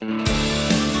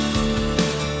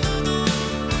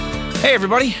Hey,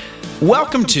 everybody.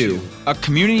 Welcome to a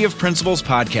Community of Principals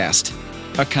podcast,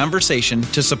 a conversation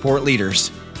to support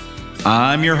leaders.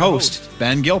 I'm your host,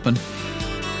 Ben Gilpin.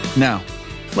 Now,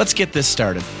 let's get this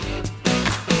started.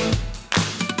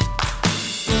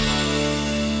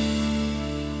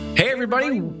 Hey,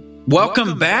 everybody.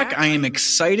 Welcome back. I am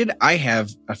excited. I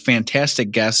have a fantastic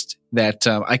guest that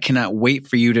I cannot wait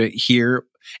for you to hear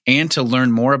and to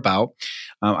learn more about.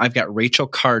 I've got Rachel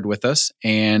Card with us.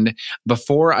 And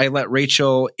before I let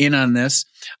Rachel in on this,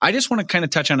 I just want to kind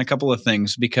of touch on a couple of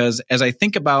things, because as I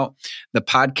think about the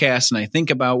podcast and I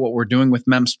think about what we're doing with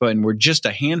MEMSPA, and we're just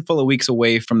a handful of weeks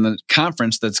away from the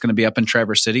conference that's going to be up in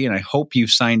Traverse City. And I hope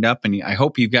you've signed up and I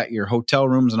hope you've got your hotel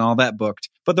rooms and all that booked.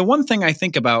 But the one thing I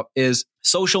think about is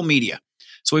social media.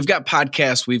 So we've got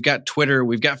podcasts, we've got Twitter,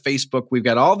 we've got Facebook, we've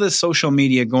got all this social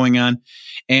media going on.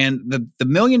 And the $1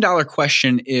 million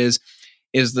question is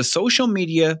the social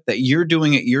media that you're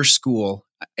doing at your school,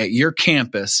 at your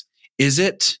campus, is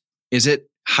it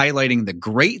highlighting the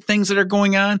great things that are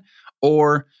going on,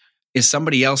 or is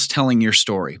somebody else telling your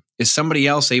story? Is somebody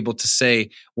else able to say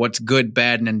what's good,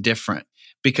 bad, and indifferent?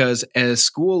 Because as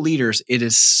school leaders, it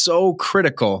is so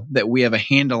critical that we have a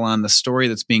handle on the story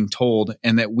that's being told,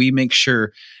 and that we make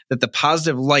sure that the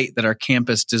positive light that our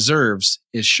campus deserves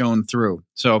is shown through.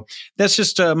 So that's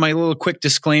just my little quick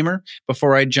disclaimer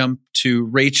before I jump to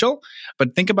Rachel.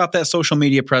 But think about that social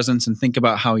media presence and think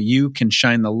about how you can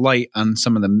shine the light on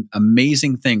some of the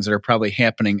amazing things that are probably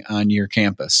happening on your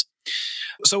campus.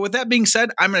 So with that being said,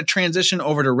 I'm going to transition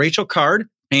over to Rachel Card.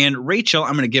 And Rachel,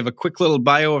 I'm going to give a quick little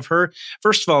bio of her.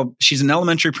 First of all, she's an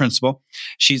elementary principal.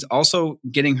 She's also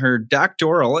getting her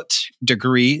doctoral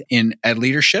degree in ed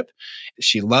leadership.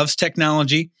 She loves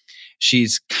technology.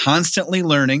 She's constantly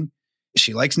learning.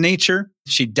 She likes nature.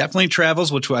 She definitely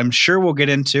travels, which I'm sure we'll get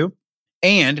into.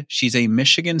 And she's a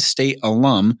Michigan State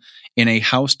alum in a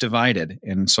house divided.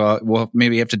 And so we'll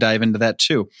maybe have to dive into that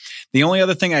too. The only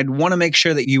other thing I'd want to make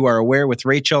sure that you are aware with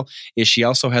Rachel is she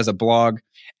also has a blog,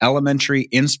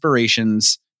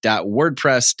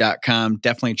 elementaryinspirations.wordpress.com.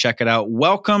 Definitely check it out.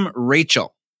 Welcome,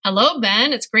 Rachel. Hello,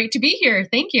 Ben. It's great to be here.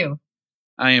 Thank you.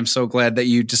 I am so glad that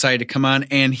you decided to come on.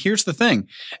 And here's the thing.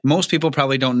 Most people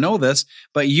probably don't know this,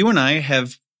 but you and I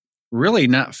have really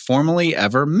not formally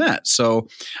ever met. So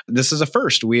this is a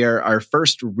first. Our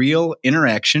first real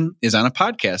interaction is on a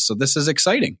podcast. So this is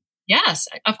exciting. Yes.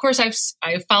 Of course, I've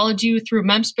followed you through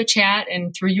MEMSPA chat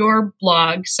and through your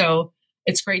blog. So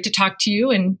it's great to talk to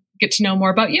you and get to know more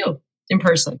about you in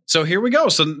person. So here we go.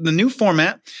 So the new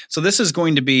format. So this is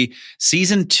going to be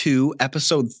season 2,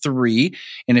 episode 3.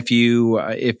 And if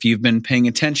you've been paying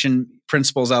attention,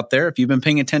 principals out there, if you've been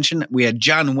paying attention, we had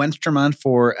John Wenstrom on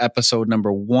for episode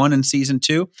number 1 in season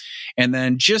 2. And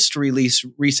then just released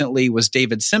recently was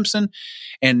David Simpson.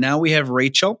 And now we have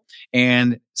Rachel.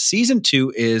 And season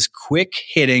 2 is quick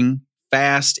hitting,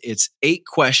 fast. It's 8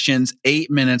 questions, 8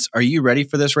 minutes. Are you ready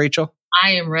for this, Rachel?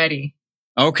 I am ready.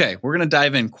 Okay, we're going to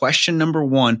dive in. Question number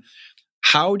 1.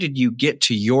 How did you get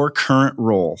to your current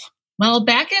role? Well,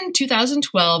 back in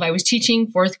 2012, I was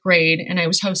teaching 4th grade and I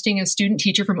was hosting a student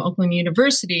teacher from Oakland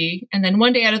University. And then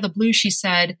one day out of the blue, she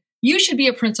said, "You should be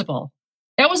a principal."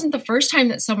 That wasn't the first time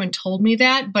that someone told me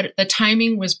that, but the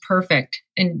timing was perfect.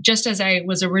 And just as I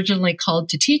was originally called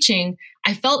to teaching,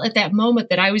 I felt at that moment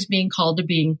that I was being called to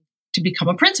become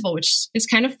a principal, which is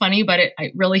kind of funny, but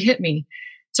it really hit me.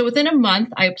 So within a month,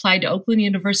 I applied to Oakland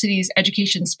University's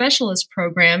Education Specialist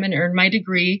program and earned my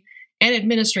degree and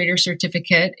administrator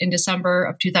certificate in December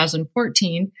of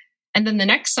 2014. And then the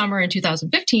next summer in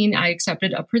 2015, I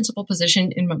accepted a principal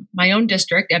position in my own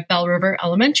district at Bell River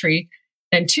Elementary.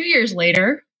 Then 2 years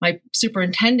later, my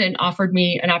superintendent offered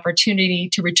me an opportunity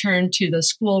to return to the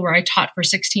school where I taught for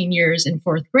 16 years in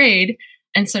 4th grade.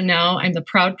 And so now I'm the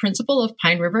proud principal of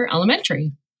Pine River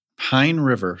Elementary. Pine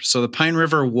River. So the Pine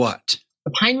River what?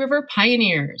 The Pine River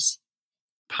Pioneers.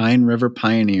 Pine River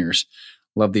Pioneers.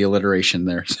 Love the alliteration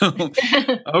there. So,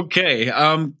 okay.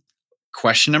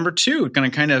 Question number 2, going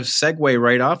to kind of segue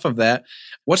right off of that.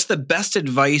 What's the best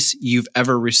advice you've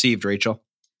ever received, Rachel?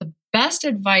 The best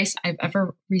advice I've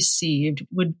ever received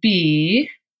would be,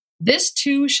 "This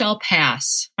too shall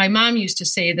pass." My mom used to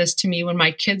say this to me when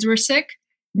my kids were sick.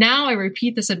 Now I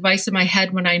repeat this advice in my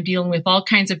head when I'm dealing with all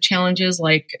kinds of challenges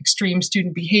like extreme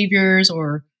student behaviors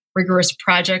or rigorous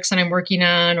projects that I'm working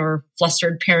on or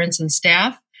flustered parents and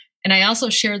staff. And I also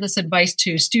share this advice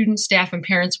to students, staff, and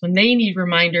parents when they need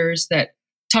reminders that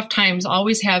tough times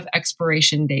always have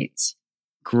expiration dates.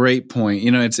 Great point.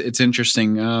 It's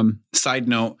interesting. Side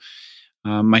note,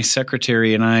 my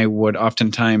secretary and I would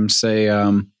oftentimes say,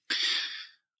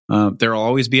 there'll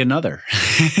always be another.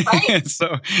 Right.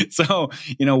 So,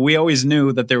 we always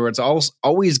knew that there was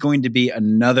always going to be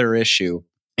another issue.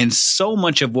 And so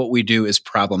much of what we do is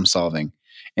problem solving.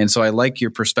 And so I like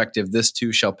your perspective, this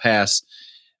too shall pass,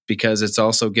 because it's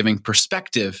also giving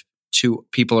perspective to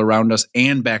people around us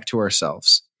and back to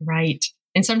ourselves. Right.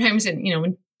 And sometimes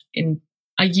in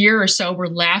a year or so, we're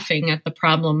laughing at the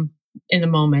problem in the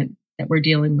moment that we're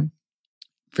dealing with.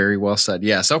 Very well said.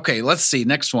 Yes. Okay. Let's see.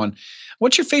 Next one.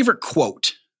 What's your favorite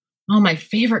quote? Oh, my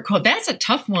favorite quote. That's a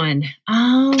tough one.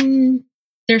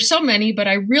 There's so many, but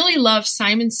I really love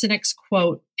Simon Sinek's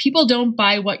quote. People don't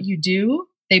buy what you do.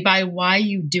 They buy why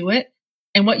you do it.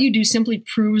 And what you do simply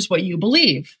proves what you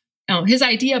believe. Now, his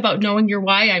idea about knowing your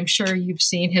why, I'm sure you've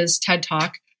seen his TED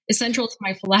Talk, is central to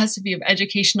my philosophy of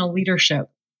educational leadership.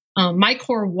 My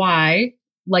core why,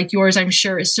 like yours, I'm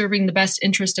sure, is serving the best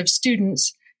interest of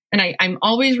students. And I'm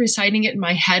always reciting it in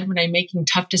my head when I'm making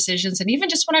tough decisions. And even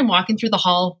just when I'm walking through the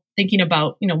hall, thinking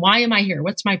about, why am I here?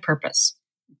 What's my purpose?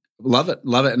 Love it.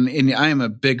 Love it. And I am a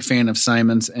big fan of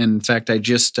Simon's. In fact, I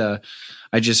just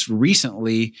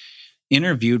recently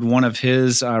interviewed one of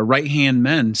his right-hand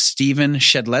men, Stephen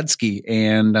Shedletsky,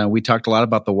 and we talked a lot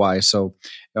about the why. So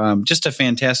just a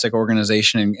fantastic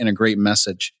organization and a great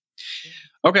message.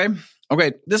 Okay.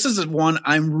 This is one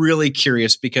I'm really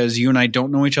curious because you and I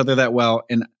don't know each other that well,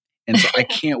 and so I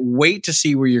can't wait to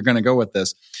see where you're going to go with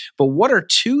this. But what are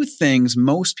two things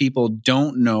most people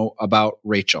don't know about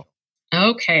Rachel?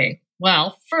 Okay.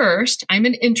 Well, first, I'm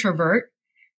an introvert,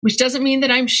 which doesn't mean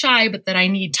that I'm shy, but that I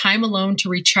need time alone to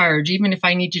recharge, even if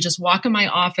I need to just walk in my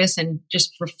office and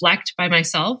just reflect by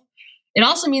myself. It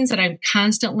also means that I'm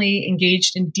constantly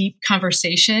engaged in deep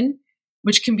conversation,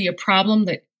 which can be a problem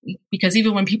because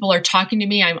even when people are talking to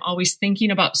me, I'm always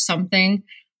thinking about something.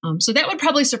 So that would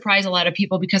probably surprise a lot of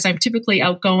people because I'm typically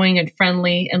outgoing and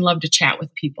friendly and love to chat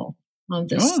with people.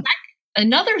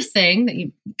 Another thing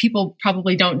that people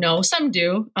probably don't know, some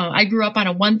do, I grew up on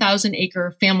a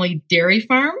 1,000-acre family dairy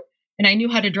farm, and I knew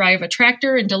how to drive a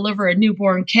tractor and deliver a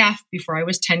newborn calf before I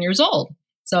was 10 years old.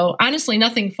 So honestly,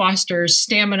 nothing fosters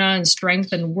stamina and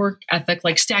strength and work ethic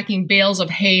like stacking bales of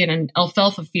hay in an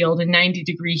alfalfa field in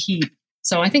 90-degree heat.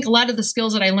 So I think a lot of the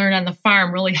skills that I learned on the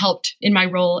farm really helped in my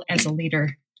role as a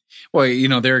leader.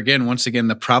 Well, there again, once again,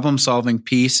 the problem-solving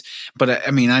piece. But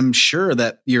I mean, I'm sure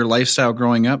that your lifestyle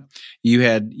growing up,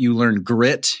 you learned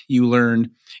grit, you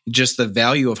learned just the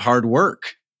value of hard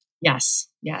work. Yes.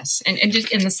 And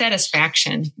just in the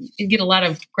satisfaction, you get a lot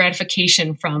of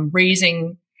gratification from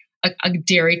raising a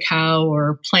dairy cow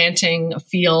or planting a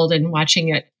field and watching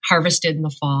it harvested in the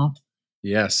fall.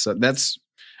 Yes,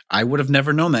 I would have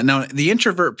never known that. Now, the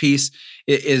introvert piece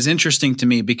is interesting to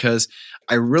me because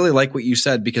I really like what you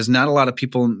said, because not a lot of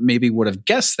people maybe would have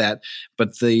guessed that,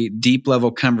 but the deep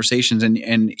level conversations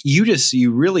and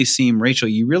you really seem, Rachel,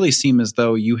 you really seem as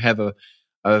though you have a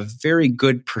very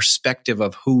good perspective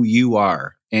of who you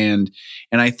are. And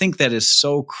I think that is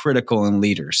so critical in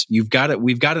leaders. We've got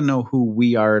to know who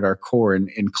we are at our core.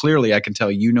 And clearly I can tell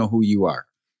you know who you are.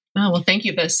 Oh, well, thank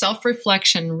you. The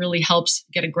self-reflection really helps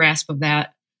get a grasp of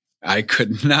that. I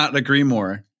could not agree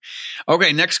more.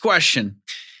 Okay, next question.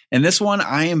 And this one,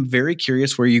 I am very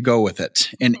curious where you go with it.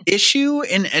 An issue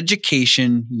in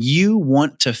education you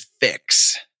want to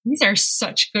fix. These are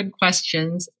such good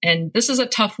questions. And this is a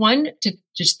tough one to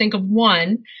just think of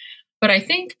one. But I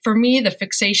think for me, the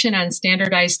fixation on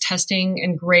standardized testing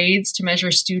and grades to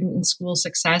measure student and school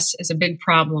success is a big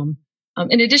problem.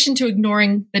 In addition to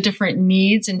ignoring the different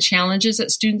needs and challenges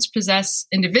that students possess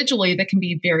individually that can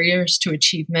be barriers to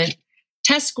achievement,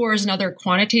 test scores and other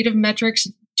quantitative metrics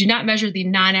do not measure the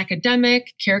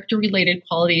non-academic, character-related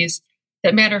qualities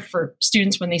that matter for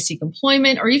students when they seek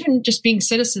employment or even just being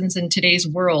citizens in today's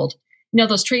world.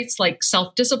 Those traits like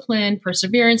self-discipline,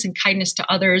 perseverance, and kindness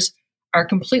to others are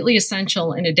completely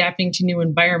essential in adapting to new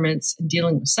environments and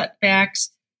dealing with setbacks,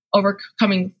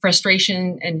 overcoming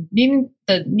frustration, and needing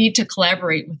the need to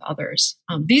collaborate with others.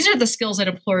 These are the skills that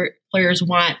employers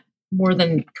want more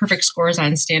than perfect scores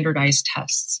on standardized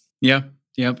tests. Yeah.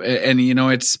 And,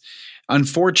 it's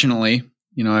unfortunately,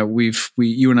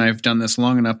 you and I have done this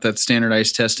long enough that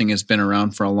standardized testing has been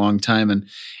around for a long time.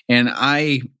 And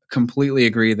I completely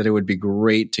agree that it would be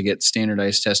great to get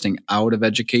standardized testing out of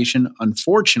education.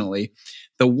 Unfortunately,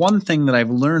 the one thing that I've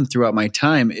learned throughout my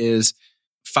time is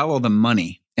follow the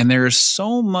money. And there is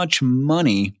so much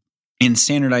money in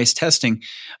standardized testing.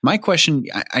 My question,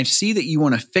 I see that you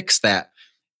want to fix that.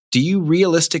 Do you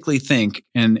realistically think,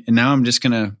 and now I'm just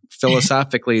going to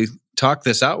philosophically talk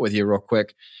this out with you real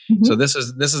quick. Mm-hmm. So this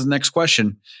is the next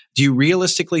question. Do you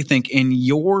realistically think in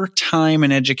your time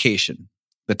in education,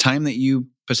 the time that you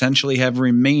potentially have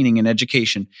remaining in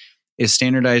education, is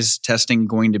standardized testing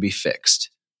going to be fixed?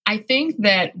 I think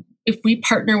that if we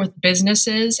partner with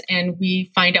businesses and we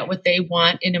find out what they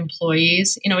want in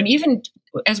employees, and even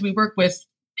as we work with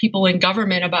people in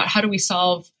government about how do we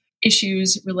solve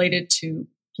issues related to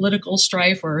political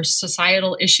strife or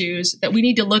societal issues, that we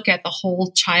need to look at the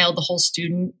whole child, the whole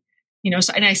student.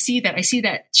 So, and I see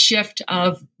that shift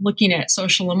of looking at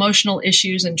social emotional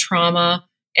issues and trauma,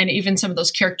 and even some of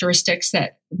those characteristics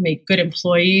that make good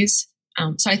employees.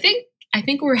 So I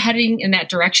think we're heading in that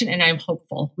direction, and I'm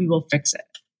hopeful we will fix it.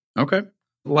 Okay.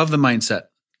 Love the mindset.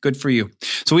 Good for you.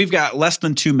 So we've got less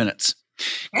than 2 minutes.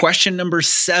 Question number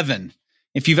 7.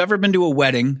 If you've ever been to a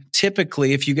wedding,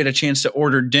 typically if you get a chance to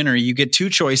order dinner, you get 2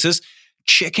 choices,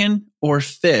 chicken or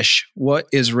fish. What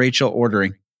is Rachel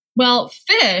ordering? Well,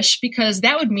 fish, because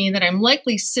that would mean that I'm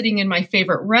likely sitting in my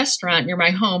favorite restaurant near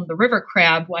my home, the River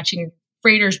Crab, watching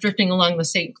freighters drifting along the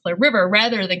St. Clair River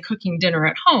rather than cooking dinner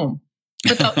at home.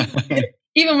 But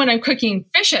even when I'm cooking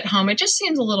fish at home, it just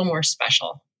seems a little more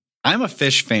special. I'm a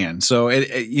fish fan, so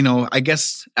I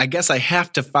guess I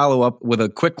have to follow up with a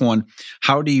quick one.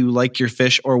 How do you like your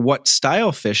fish, or what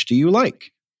style fish do you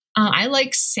like? I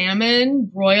like salmon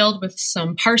broiled with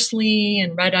some parsley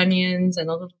and red onions and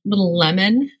a little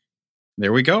lemon.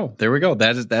 There we go.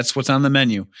 That's what's on the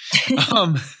menu.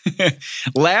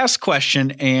 Last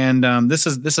question, and this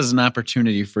is an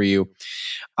opportunity for you.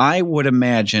 I would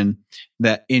imagine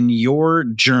that in your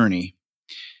journey,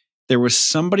 there was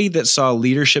somebody that saw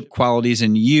leadership qualities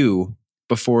in you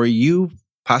before you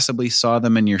possibly saw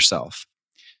them in yourself.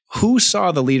 Who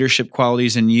saw the leadership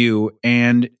qualities in you?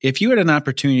 And if you had an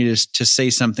opportunity to say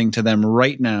something to them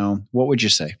right now, what would you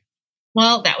say?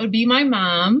 Well, that would be my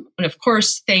mom. And of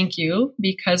course, thank you,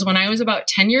 because when I was about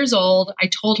 10 years old, I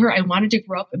told her I wanted to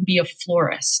grow up and be a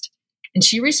florist. And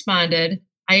she responded,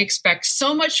 "I expect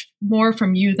so much more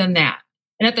from you than that."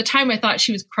 And at the time, I thought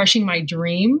she was crushing my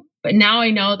dream. But now I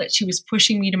know that she was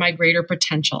pushing me to my greater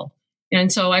potential.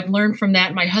 And so I've learned from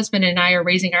that. My husband and I are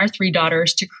raising our 3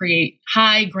 daughters to create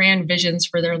high, grand visions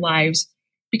for their lives.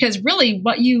 Because really,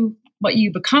 what you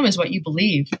become is what you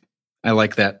believe. I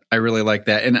like that. I really like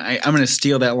that. And I'm going to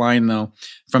steal that line, though,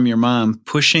 from your mom,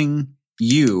 pushing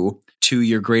you to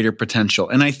your greater potential.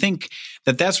 And I think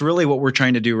that that's really what we're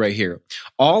trying to do right here.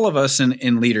 All of us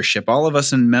in leadership, all of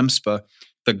us in MEMSPA,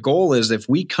 the goal is if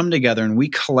we come together and we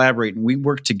collaborate and we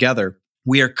work together,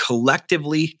 we are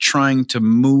collectively trying to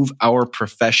move our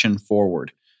profession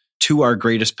forward to our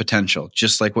greatest potential,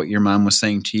 just like what your mom was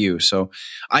saying to you. So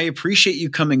I appreciate you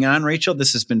coming on, Rachel.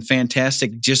 This has been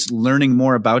fantastic, just learning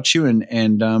more about you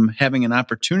and having an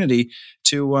opportunity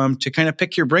to kind of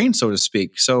pick your brain, so to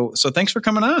speak. So thanks for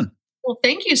coming on. Well,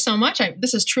 thank you so much.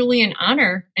 This is truly an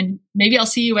honor, and maybe I'll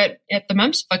see you at the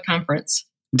MEMSPA conference.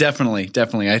 Definitely.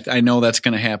 I know that's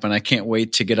going to happen. I can't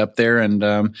wait to get up there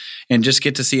and just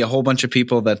get to see a whole bunch of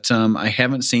people that I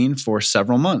haven't seen for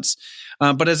several months.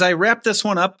 But as I wrap this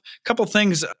one up, a couple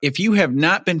things. If you have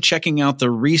not been checking out the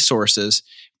resources,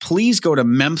 please go to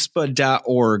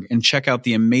memspa.org and check out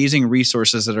the amazing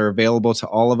resources that are available to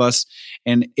all of us.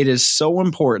 And it is so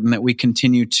important that we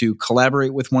continue to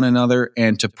collaborate with one another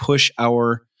and to push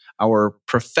our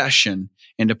profession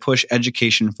and to push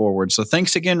education forward. So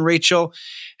thanks again, Rachel.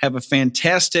 Have a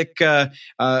fantastic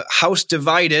house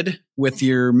divided with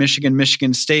your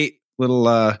Michigan State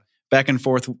little back and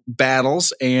forth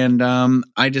battles. And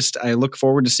I look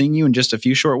forward to seeing you in just a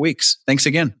few short weeks. Thanks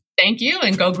again. Thank you,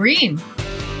 and go green.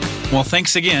 Well,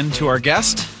 thanks again to our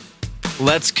guest.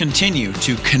 Let's continue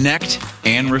to connect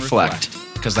and reflect,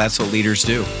 because that's what leaders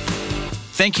do.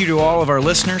 Thank you to all of our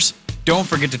listeners. Don't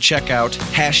forget to check out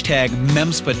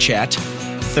 #MemSPAChat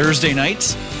Thursday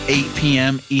nights, 8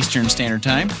 p.m. Eastern Standard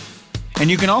Time. And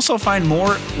you can also find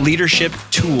more leadership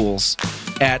tools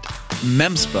at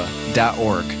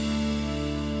memspa.org.